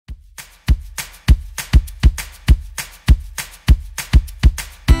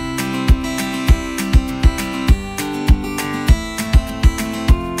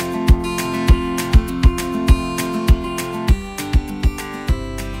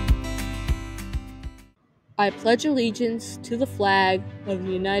I pledge allegiance to the flag of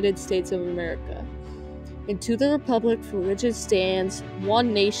the United States of America and to the republic for which it stands,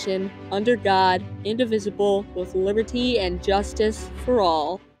 one nation, under God, indivisible, with liberty and justice for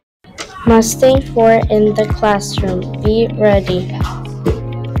all. Mustang 4 in the classroom. Be ready.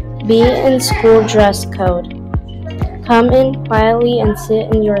 Be in school dress code. Come in quietly and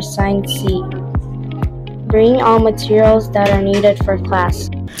sit in your assigned seat. Bring all materials that are needed for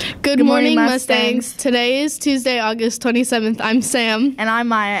class. Good morning, Mustangs. Today is Tuesday, August 27th. I'm Sam. And I'm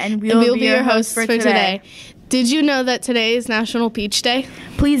Maya, and we'll be your hosts for today. Did you know that today is National Peach Day?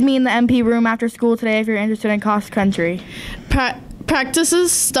 Please meet in the MP room after school today if you're interested in cross country.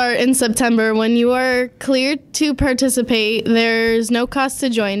 Practices start in September. When you are cleared to participate, there's no cost to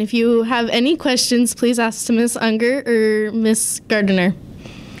join. If you have any questions, please ask to Miss Unger or Miss Gardner.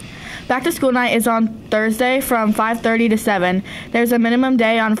 Back to school night is on Thursday from 5:30 to 7. There's a minimum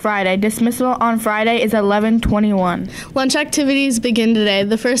day on Friday. Dismissal on Friday is 11:21. Lunch activities begin today.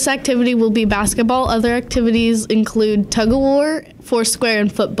 The first activity will be basketball. Other activities include tug-of-war, foursquare, and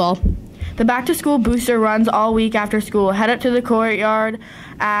football. The back-to-school booster runs all week after school. Head up to the courtyard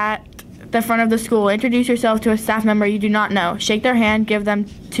at the front of the school. Introduce yourself to a staff member you do not know. Shake their hand, give them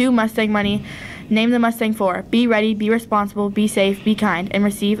 2 Mustang money. Name the Mustang 4. Be ready, be responsible, be safe, be kind, and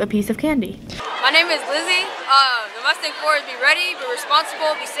receive a piece of candy. My name is Lizzie. The Mustang 4 is be ready, be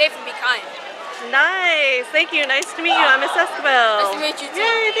responsible, be safe, and be kind. Nice. Thank you. Nice to meet you. I'm Miss Esquivel. Nice to meet you too.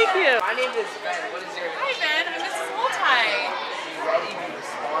 Yay, thank you. My name is Ben. What is your name? Hi Ben, I'm Mrs. Multi. Be ready, be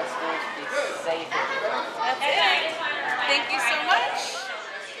responsible, be safe. That's it. Thank you so much.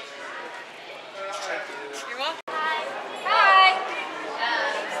 You're welcome. Hi.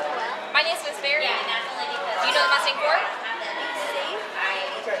 My name is Miss Barry. Do you know the Mustang 4? Safe,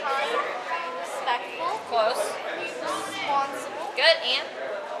 kind, respectful, Close. responsible, Good, and?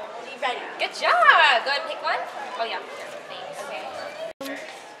 be ready. Good job. Go ahead and pick one. Oh yeah. Thanks. Okay.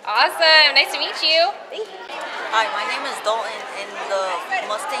 Awesome. Nice to meet you. Thank you. Hi, my name is Dalton, and the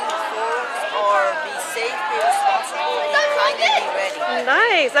Mustang 4s are be safe, be responsible, be kind, and be ready.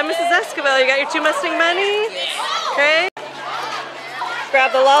 Nice. I'm Mrs. Esquivel. You got your 2 Mustang money? Yes. Okay.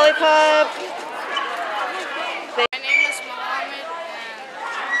 Grab the lollipop. My name is Mohammed,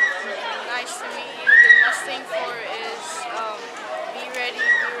 and nice to meet you. The Mustang 4 is be ready,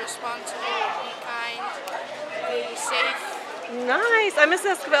 be responsible, be kind, be safe. Nice. I'm Miss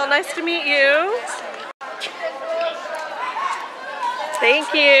Esquivel. Nice to meet you.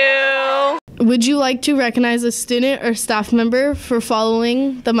 Thank you. Would you like to recognize a student or staff member for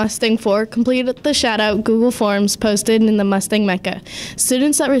following the Mustang 4? Complete the shout-out Google Forms posted in the Mustang Mecca.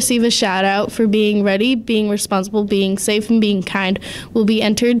 Students that receive a shout-out for being ready, being responsible, being safe, and being kind will be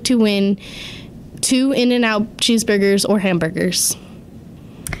entered to win 2 In-N-Out cheeseburgers or hamburgers.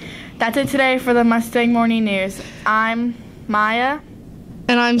 That's it today for the Mustang Morning News. I'm Maya.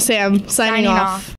 And I'm Sam, signing off.